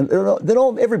police, and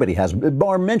everybody has.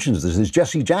 Barr mentions this. As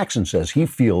Jesse Jackson says, he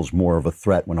feels more of a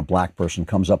threat when a black person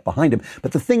comes up behind him.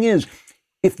 But the thing is,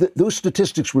 if those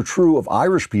statistics were true of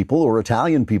Irish people or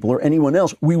Italian people or anyone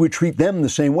else, we would treat them the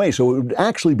same way. So it would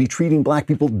actually be treating black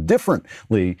people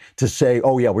differently to say,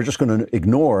 oh, yeah, we're just going to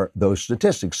ignore those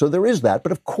statistics. So there is that.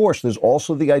 But of course, there's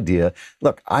also the idea,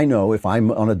 look, I know if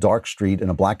I'm on a dark street and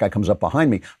a black guy comes up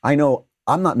behind me, I know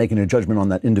I'm not making a judgment on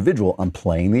that individual. I'm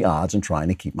playing the odds and trying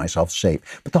to keep myself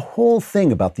safe. But the whole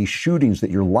thing about these shootings, that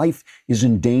your life is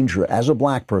in danger as a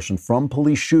black person from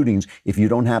police shootings if you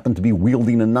don't happen to be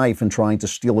wielding a knife and trying to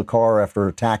steal a car after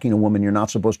attacking a woman you're not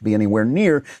supposed to be anywhere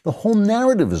near, the whole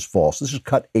narrative is false. This is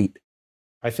cut 8.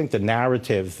 I think the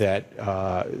narrative that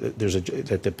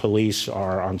that the police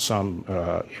are on some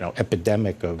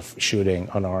epidemic of shooting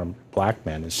unarmed black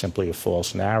men is simply a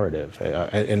false narrative,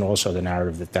 and also the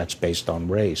narrative that that's based on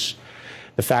race.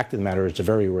 The fact of the matter is, it's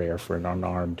very rare for an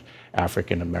unarmed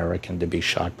African American to be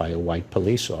shot by a white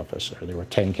police officer. There were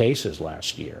 10 cases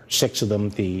last year. 6 of them,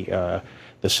 the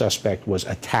suspect was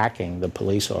attacking the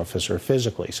police officer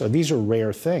physically. So these are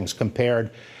rare things compared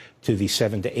to the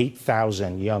 7,000 to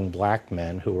 8,000 young black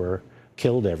men who were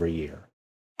killed every year.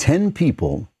 10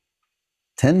 people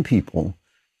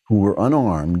who were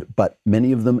unarmed, but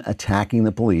many of them attacking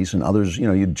the police, and others,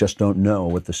 you just don't know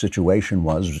what the situation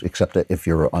was, except that if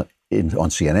you're on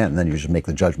CNN, then you just make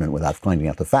the judgment without finding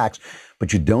out the facts,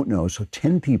 but you don't know. So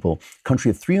 10 people, country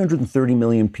of 330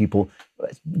 million people,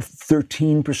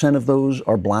 13% of those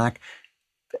are black.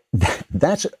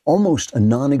 That's almost a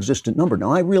non-existent number.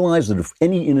 Now, I realize that if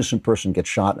any innocent person gets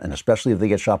shot, and especially if they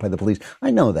get shot by the police,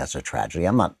 I know that's a tragedy.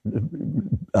 I'm not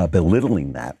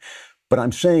belittling that. But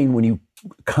I'm saying when you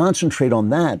concentrate on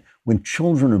that, when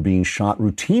children are being shot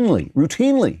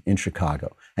routinely in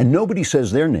Chicago, and nobody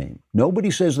says their name,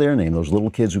 those little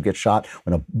kids who get shot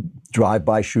when a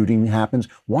drive-by shooting happens,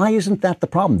 why isn't that the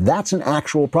problem? That's an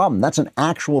actual problem. That's an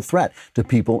actual threat to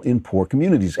people in poor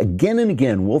communities. Again and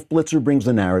again, Wolf Blitzer brings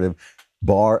the narrative,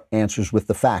 Barr answers with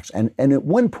the facts. And at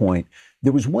one point,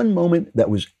 there was one moment that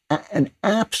was an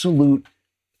absolute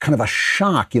kind of a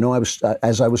shock.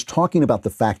 As I was talking about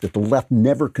the fact that the left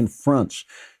never confronts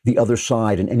the other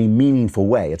side in any meaningful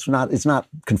way. It's not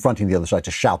confronting the other side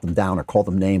to shout them down or call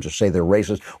them names or say they're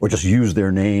racist or just use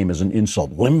their name as an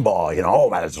insult. Limbaugh, oh,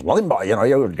 that's Limbaugh,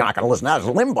 you're not going to listen to that. It's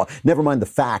Limbaugh. Never mind the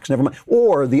facts, never mind.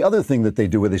 Or the other thing that they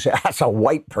do where they say, that's a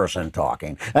white person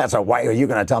talking. That's a white, are you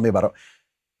going to tell me about it?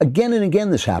 Again and again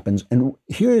this happens. And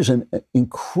here is an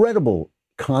incredible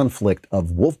conflict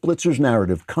of Wolf Blitzer's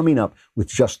narrative coming up with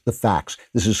just the facts.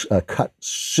 This is cut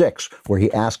 6, where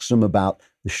he asks him about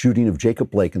the shooting of Jacob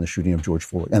Blake and the shooting of George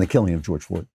Floyd and the killing of George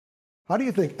Floyd. How do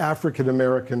you think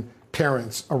African-American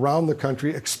parents around the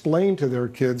country explain to their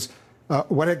kids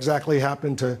what exactly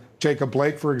happened to Jacob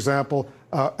Blake, for example,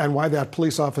 and why that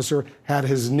police officer had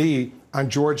his knee on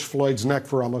George Floyd's neck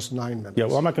for almost 9 minutes? Yeah,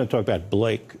 well, I'm not going to talk about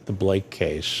the Blake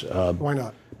case. Why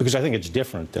not? Because I think it's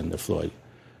different than the Floyd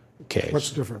case. What's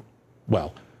different?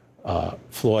 Well,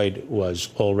 Floyd was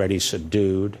already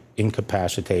subdued,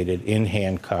 incapacitated, in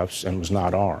handcuffs, and was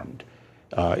not armed.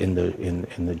 In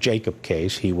the Jacob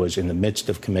case, he was in the midst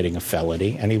of committing a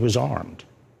felony, and he was armed.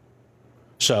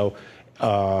 So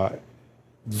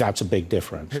that's a big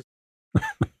difference.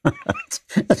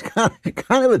 That's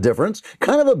kind of a difference,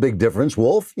 kind of a big difference,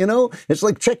 Wolf. You know, it's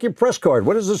like, check your press card.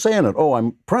 What does it say on it? Oh,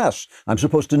 I'm press. I'm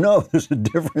supposed to know there's a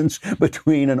difference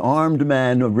between an armed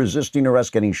man resisting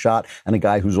arrest, getting shot, and a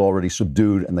guy who's already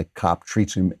subdued and the cop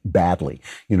treats him badly.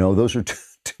 You know, those are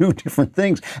two different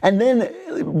things. And then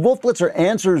Wolf Blitzer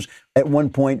answers at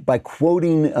one point by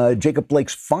quoting Jacob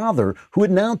Blake's father, who it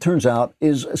now turns out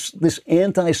is this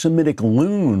anti-Semitic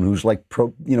loon who's like,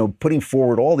 putting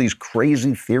forward all these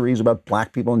crazy theories about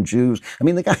black people and Jews. I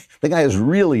mean, the guy is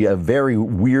really a very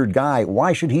weird guy.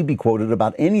 Why should he be quoted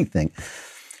about anything?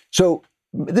 So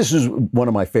this is one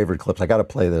of my favorite clips. I got to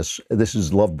play this. This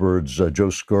is Lovebirds, Joe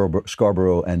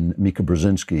Scarborough and Mika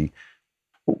Brzezinski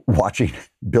watching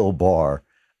Bill Barr.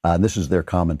 This is their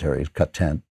commentary, cut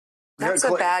 10. That's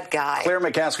a bad guy. Claire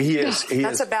McCaskill,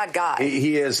 That's a bad guy.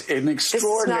 He is an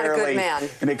extraordinarily,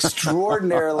 an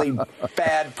extraordinarily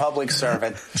bad public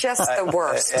servant. Just the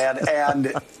worst.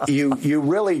 And you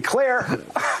really, Claire,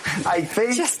 I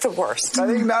think. Just the worst. I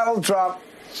think Donald Trump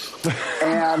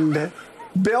and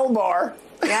Bill Barr,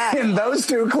 in those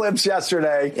two clips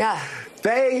yesterday,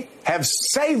 they have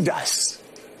saved us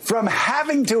from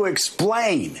having to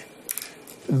explain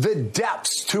the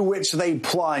depths to which they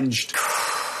plunged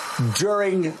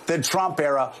during the Trump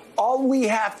era. All we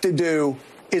have to do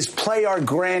is play our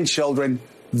grandchildren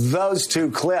those two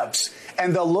clips,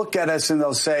 and they'll look at us and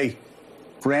they'll say,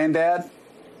 Granddad,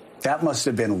 that must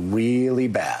have been really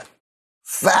bad.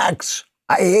 Facts.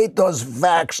 I hate those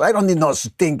facts. I don't need no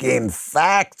stinking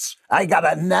facts. I got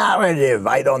a narrative.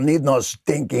 I don't need no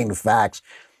stinking facts.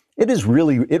 It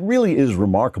really is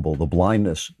remarkable, the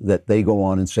blindness that they go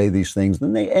on and say these things.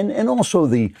 And also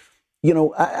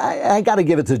I got to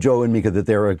give it to Joe and Mika that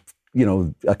they're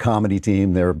a comedy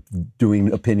team. They're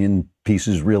doing opinion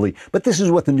pieces, really. But this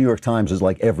is what the New York Times is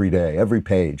like every day. Every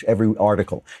page, every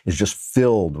article is just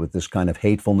filled with this kind of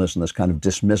hatefulness and this kind of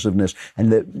dismissiveness, and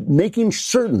making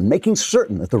certain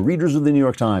that the readers of the New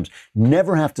York Times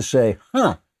never have to say,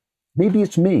 maybe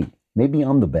it's me. Maybe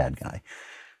I'm the bad guy.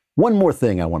 One more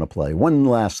thing I want to play. One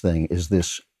last thing is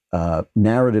this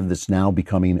narrative that's now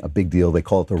becoming a big deal. They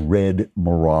call it the Red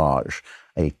Mirage.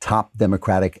 A top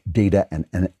Democratic data and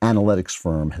analytics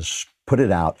firm has put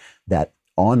it out that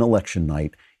on election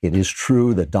night, it is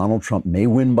true that Donald Trump may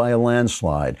win by a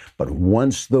landslide, but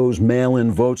once those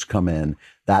mail-in votes come in,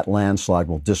 that landslide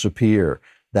will disappear.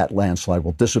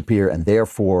 And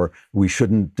therefore we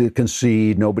shouldn't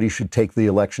concede. Nobody should take the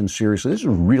election seriously. This is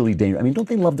really dangerous. I mean, don't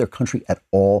they love their country at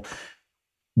all?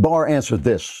 Barr answered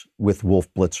this with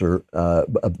Wolf Blitzer,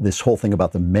 this whole thing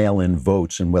about the mail-in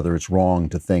votes and whether it's wrong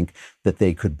to think that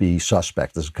they could be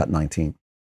suspect. This is cut 19.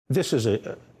 This is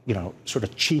a sort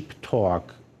of cheap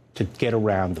talk to get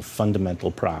around the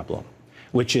fundamental problem,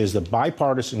 which is the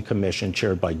bipartisan commission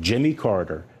chaired by Jimmy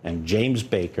Carter and James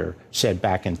Baker said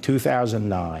back in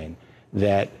 2009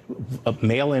 that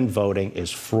mail-in voting is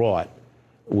fraught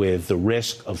with the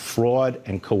risk of fraud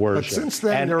and coercion. But since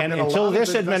then, and until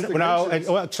this administration,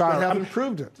 they haven't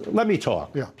proved it. Let me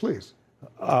talk. Yeah, please.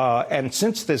 And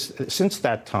since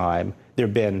that time, there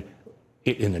have been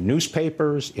in the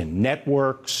newspapers, in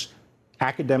networks,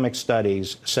 academic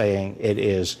studies saying it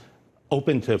is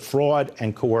open to fraud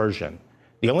and coercion.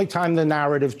 The only time the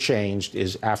narrative changed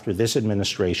is after this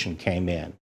administration came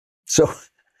in. So,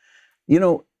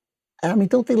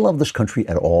 don't they love this country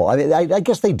at all? I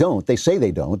guess they don't. They say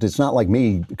they don't. It's not like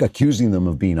me accusing them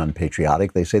of being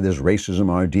unpatriotic. They say there's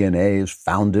racism. Our DNA is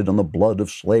founded on the blood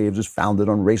of slaves, is founded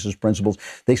on racist principles.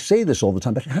 They say this all the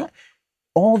time, but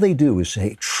all they do is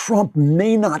say Trump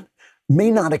may not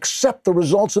accept the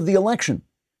results of the election.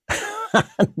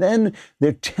 And then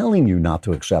they're telling you not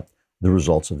to accept the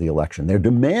results of the election. They're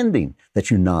demanding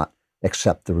that you not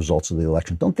accept the results of the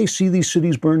election. Don't they see these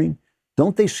cities burning?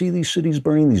 Don't they see these cities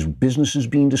burning, these businesses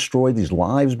being destroyed, these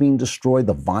lives being destroyed,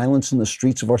 the violence in the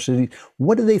streets of our cities?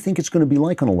 What do they think it's going to be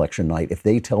like on election night if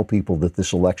they tell people that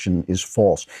this election is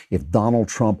false? If Donald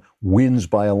Trump wins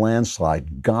by a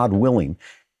landslide, God willing,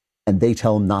 and they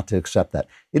tell him not to accept that?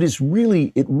 It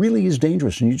really is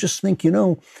dangerous. And you just think,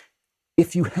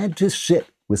 if you had to sit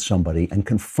with somebody and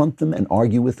confront them and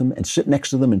argue with them and sit next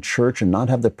to them in church and not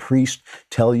have the priest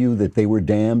tell you that they were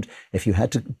damned, if you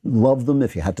had to love them,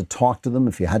 if you had to talk to them,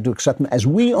 if you had to accept them, as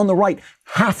we on the right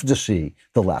have to see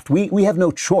the left. We have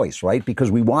no choice, right? Because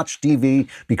we watch TV,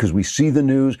 because we see the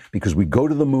news, because we go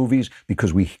to the movies,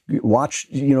 because we watch,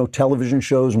 television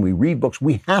shows and we read books.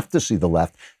 We have to see the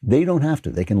left. They don't have to.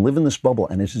 They can live in this bubble,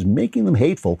 and it's making them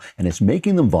hateful, and it's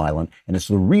making them violent, and it's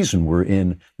the reason we're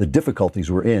in the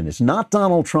difficulties we're in. It's not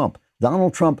Donald Trump.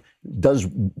 Donald Trump does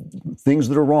things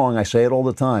that are wrong. I say it all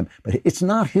the time, but it's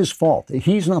not his fault.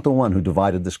 He's not the one who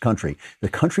divided this country. The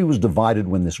country was divided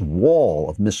when this wall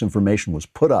of misinformation was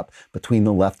put up between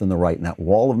the left and the right. And that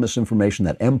wall of misinformation,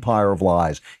 that empire of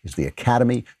lies, is the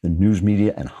Academy, the news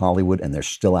media, and Hollywood, and they're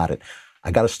still at it.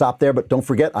 I got to stop there, but don't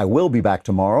forget, I will be back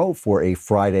tomorrow for a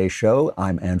Friday show.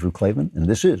 I'm Andrew Klavan, and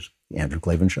this is The Andrew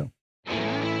Klavan Show.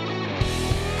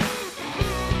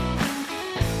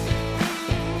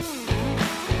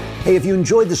 Hey, if you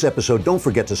enjoyed this episode, don't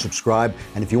forget to subscribe.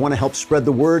 And if you want to help spread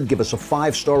the word, give us a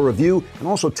 5-star review and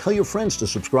also tell your friends to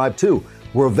subscribe too.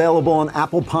 We're available on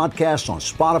Apple Podcasts, on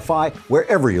Spotify,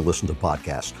 wherever you listen to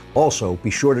podcasts. Also, be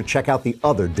sure to check out the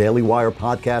other Daily Wire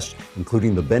podcasts,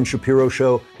 including The Ben Shapiro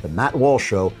Show, The Matt Walsh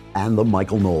Show, and The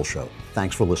Michael Knowles Show.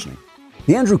 Thanks for listening.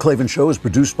 The Andrew Klavan Show is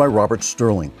produced by Robert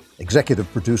Sterling. Executive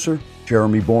producer,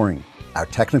 Jeremy Boring. Our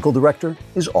technical director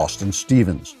is Austin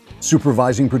Stevens.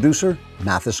 Supervising producer,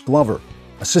 Mathis Glover.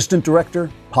 Assistant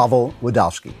director, Pavel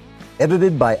Wadowski.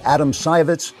 Edited by Adam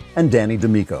Sayevitz and Danny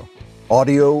D'Amico.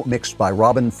 Audio mixed by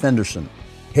Robin Fenderson.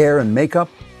 Hair and makeup,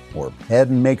 or head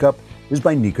and makeup, is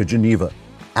by Nika Geneva.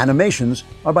 Animations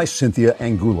are by Cynthia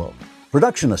Angulo.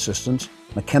 Production assistants,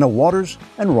 McKenna Waters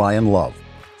and Ryan Love.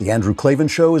 The Andrew Klavan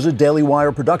Show is a Daily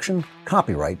Wire production.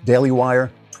 Copyright Daily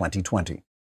Wire 2020.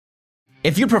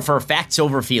 If you prefer facts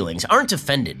over feelings, aren't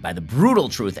offended by the brutal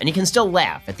truth, and you can still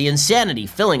laugh at the insanity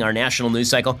filling our national news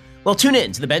cycle, well, tune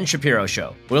in to The Ben Shapiro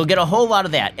Show. We'll get a whole lot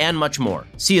of that and much more.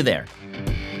 See you there.